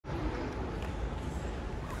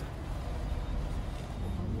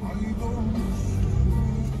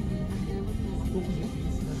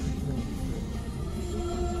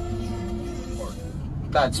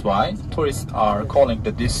That's why tourists are calling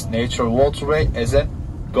this natural waterway as a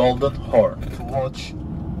golden horn. To watch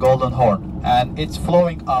golden horn, and it's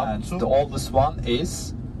flowing up. And the oldest one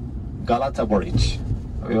is Galata Bridge.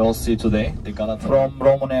 We will see today the Galata from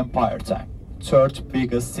Roman Empire time. Third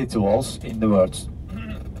biggest city walls in the world.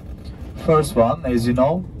 First one, as you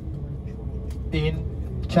know,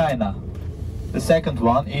 in China. The second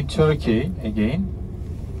one in Turkey again.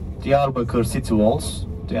 Diyarbakır city walls,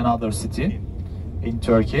 another city in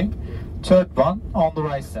Turkey. Third one on the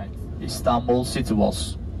right side, Istanbul city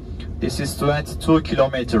walls. This is 22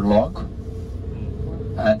 kilometers long,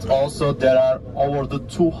 and also there are over the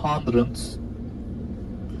 200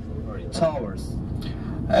 towers.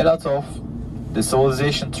 A lot of the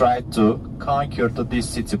civilization tried to conquer this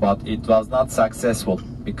city, but it was not successful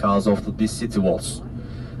because of these city walls.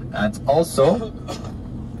 And also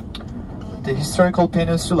the historical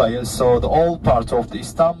peninsula, so the old part of the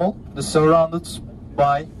Istanbul, is surrounded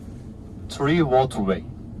by three waterways.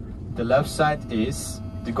 The left side is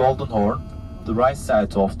the Golden Horn, the right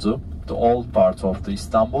side of the old part of the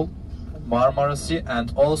Istanbul, Marmara Sea,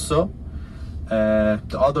 and also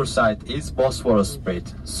the other side is Bosphorus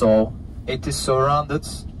Strait. So it is surrounded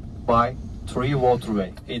by three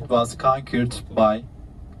waterways. It was conquered by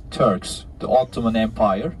Turks, the Ottoman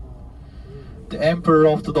Empire. The emperor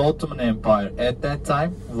of the Ottoman Empire at that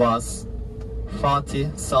time was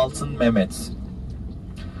Fatih Sultan Mehmet.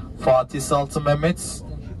 Fatih Sultan Mehmet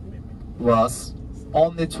was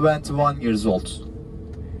only 21 years old.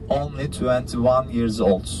 Only 21 years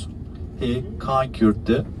old. He conquered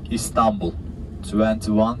the Istanbul.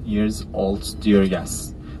 21 years old, dear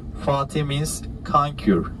guests. Fatih means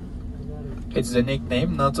conquer. It's a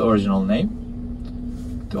nickname, not original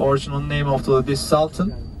name. The original name of this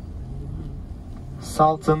Sultan,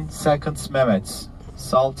 Sultan II Mehmet.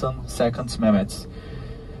 Sultan II Mehmet.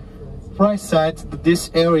 Right side,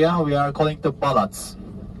 this area we are calling the Balat.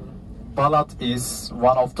 Balat is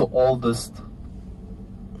one of the oldest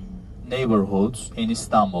neighborhoods in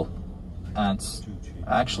Istanbul, and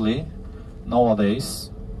actually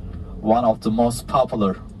nowadays one of the most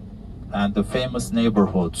popular and the famous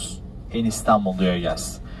neighborhoods in Istanbul, dear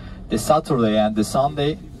guests. The Saturday and the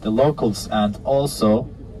Sunday, the locals and also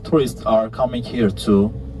tourists are coming here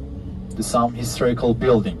to some historical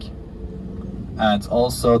building, and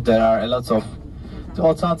also there are a lot of the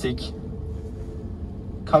authentic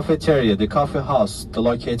cafeteria, the coffee house,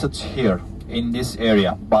 located here in this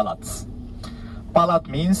area, Balat. Balat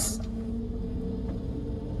means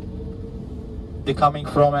coming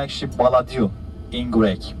from actually Baladiou in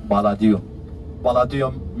Greek, Baladiou.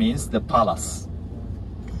 Baladiou means the palace.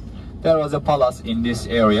 There was a palace in this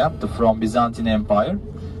area from Byzantine Empire.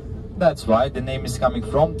 That's why the name is coming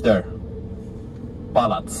from there,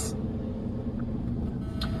 Balat.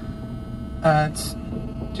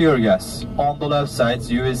 And dear guests, on the left side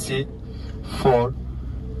you will see four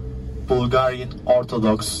Bulgarian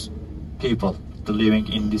Orthodox people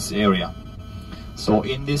living in this area. So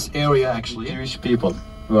in this area actually Jewish people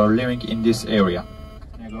were living in this area,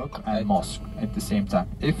 synagogue and mosque at the same time.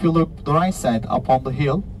 If you look the right side up on the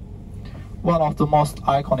hill, one of the most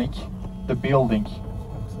iconic, the building.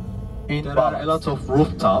 There are a lot of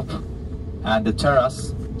rooftop and the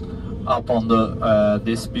terrace up on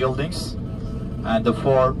these buildings, and the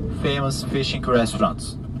four famous fishing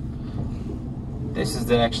restaurants. This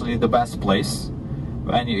is actually the best place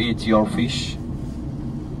when you eat your fish,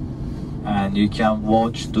 and you can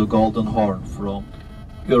watch the Golden Horn from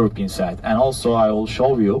European side. And also I will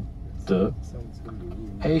show you the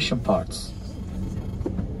Asian parts.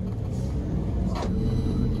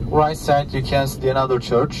 Right side you can see another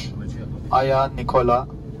church, Aya Nikola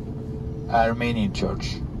Armenian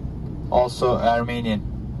Church. Also Armenian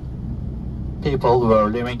people were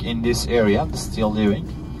living in this area, still living.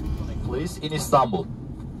 Place in Istanbul.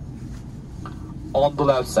 On the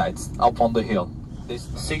left side, up on the hill. This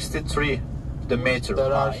 63 the meter.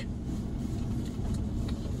 There are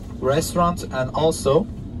restaurant and also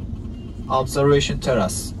observation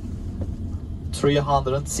terrace.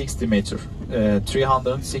 360 meter,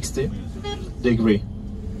 360 degree.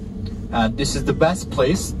 And this is the best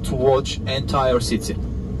place to watch entire city.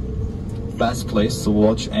 Best place to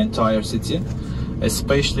watch entire city,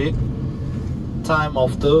 especially time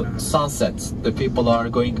of the sunset. The people are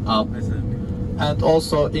going up, and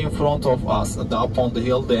also in front of us, up on the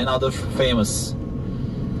hill, another famous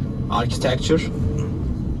architecture,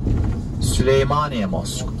 Süleymaniye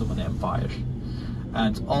Mosque, Ottoman Empire.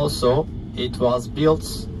 And also it was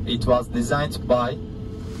designed by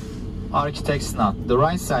architects. Not the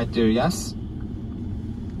right side there, yes.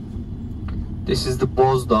 This is the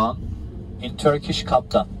Bozdoğan in Turkish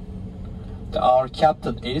Kaptan. Our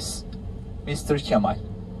captain is Mr. Kemal.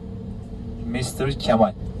 Mr.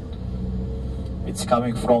 Kemal. It's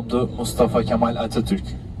coming from the Mustafa Kemal Atatürk.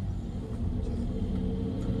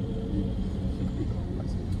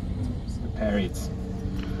 Parade.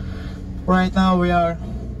 Right now we are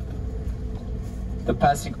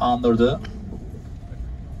passing under the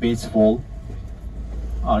beautiful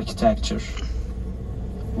architecture,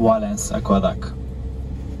 Valens Aqueduct.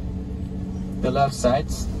 The left side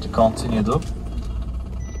to continue the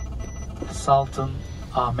Sultan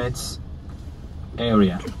Ahmet's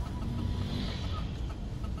area.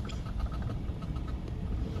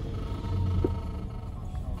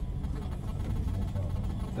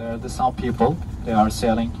 There are some people, they are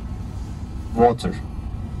selling water.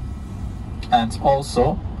 And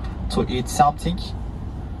also, to eat something,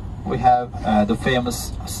 we have the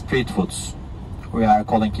famous street foods. We are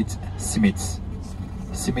calling it simit.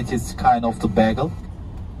 Simit is kind of the bagel.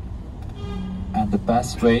 And the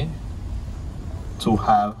best way to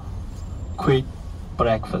have quick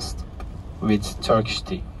breakfast with Turkish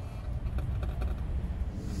tea.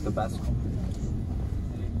 The best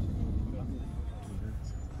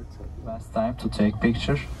time to take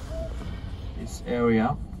picture. This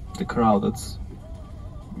area, the crowded,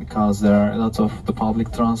 because there are a lot of the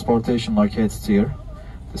public transportation located here.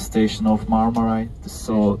 The station of Marmaray.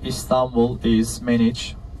 So Istanbul is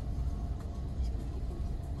managed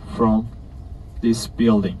from this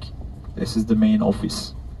building. This is the main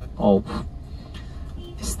office of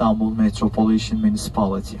Istanbul Metropolitan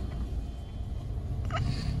Municipality.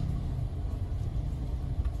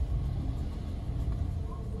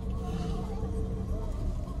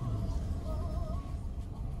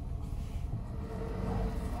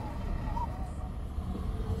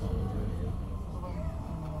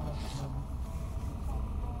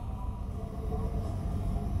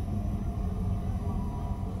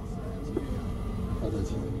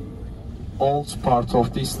 Old part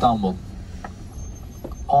of the Istanbul.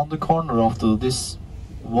 On the corner of this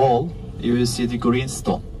wall, you will see the green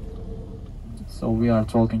stone. So we are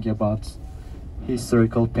talking about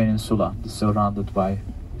historical peninsula surrounded by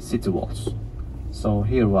city walls. So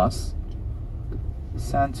here was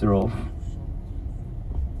center of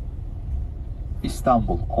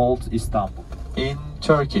Istanbul, old Istanbul in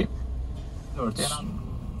Turkey.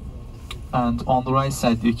 And on the right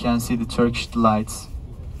side you can see the Turkish lights.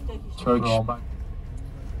 Turkish,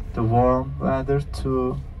 the warm weather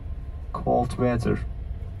to cold weather.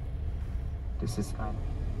 This is kind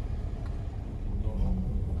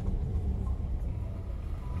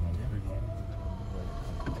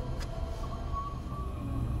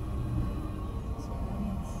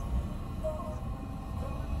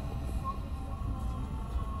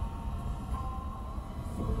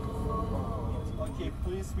of okay,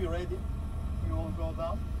 please be ready. You will go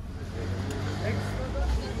down.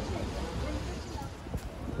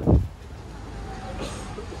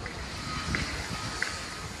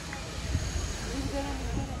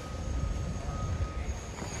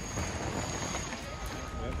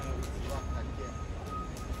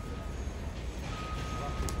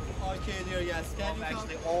 Okay, dear guests, can you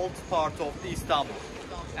actually old part of the Istanbul,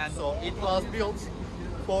 and so it was built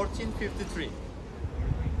 1453.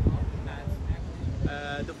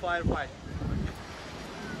 And the firefight.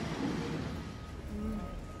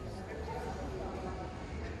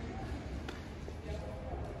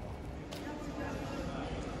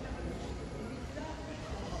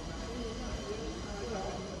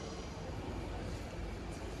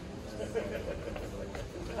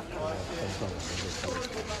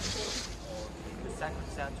 The second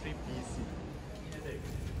century BC.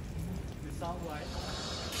 The sunlight.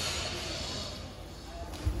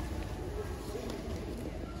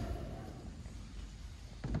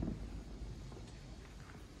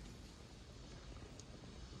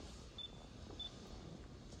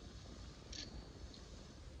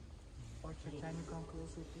 Okay, can you come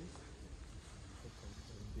closer, please?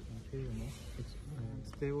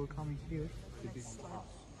 They were coming here. Okay,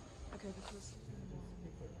 because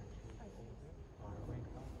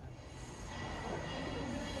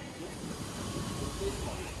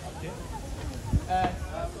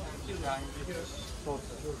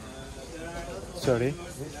Sorry.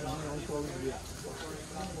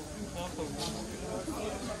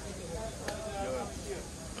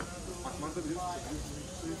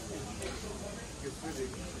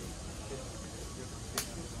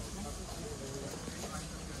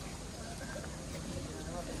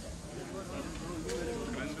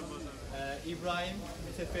 İbrahim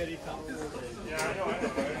a ferry comes. Yeah, I know.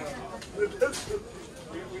 We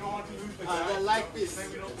don't want to lose the guy. Like this.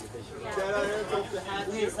 There are heads of the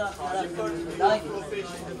hands.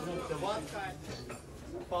 The one kind.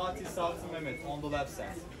 Fatih Savcı Mehmet on the left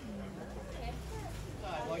side.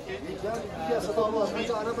 Okay. Piyasada olmaz.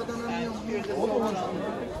 Hadi arabadan anlıyor muyum?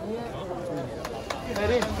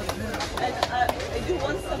 I do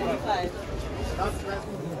 175.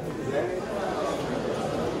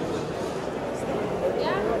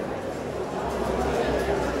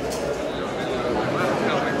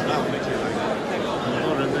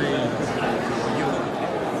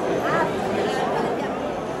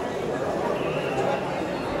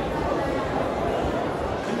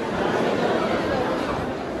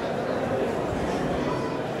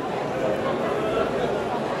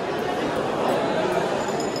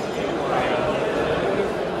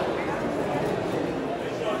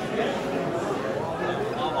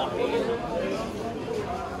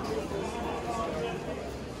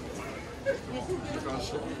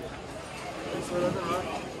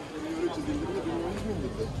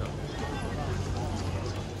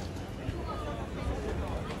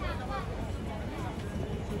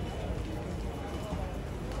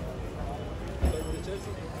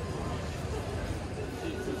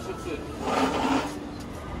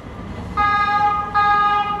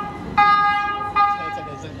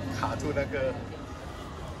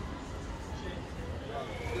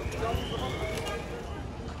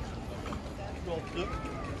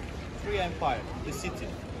 Free Empire, the city,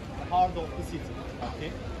 the heart of the city.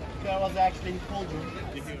 Okay, there was actually cauldron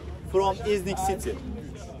from Iznik city.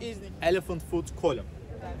 Iznik elephant foot column.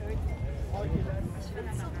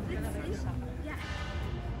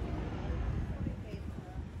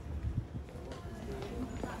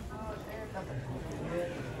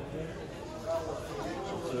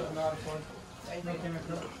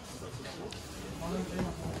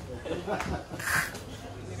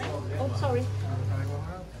 Oh, sorry.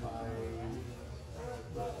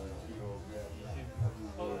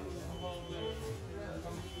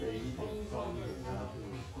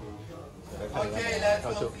 Okay, let's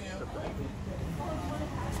continue.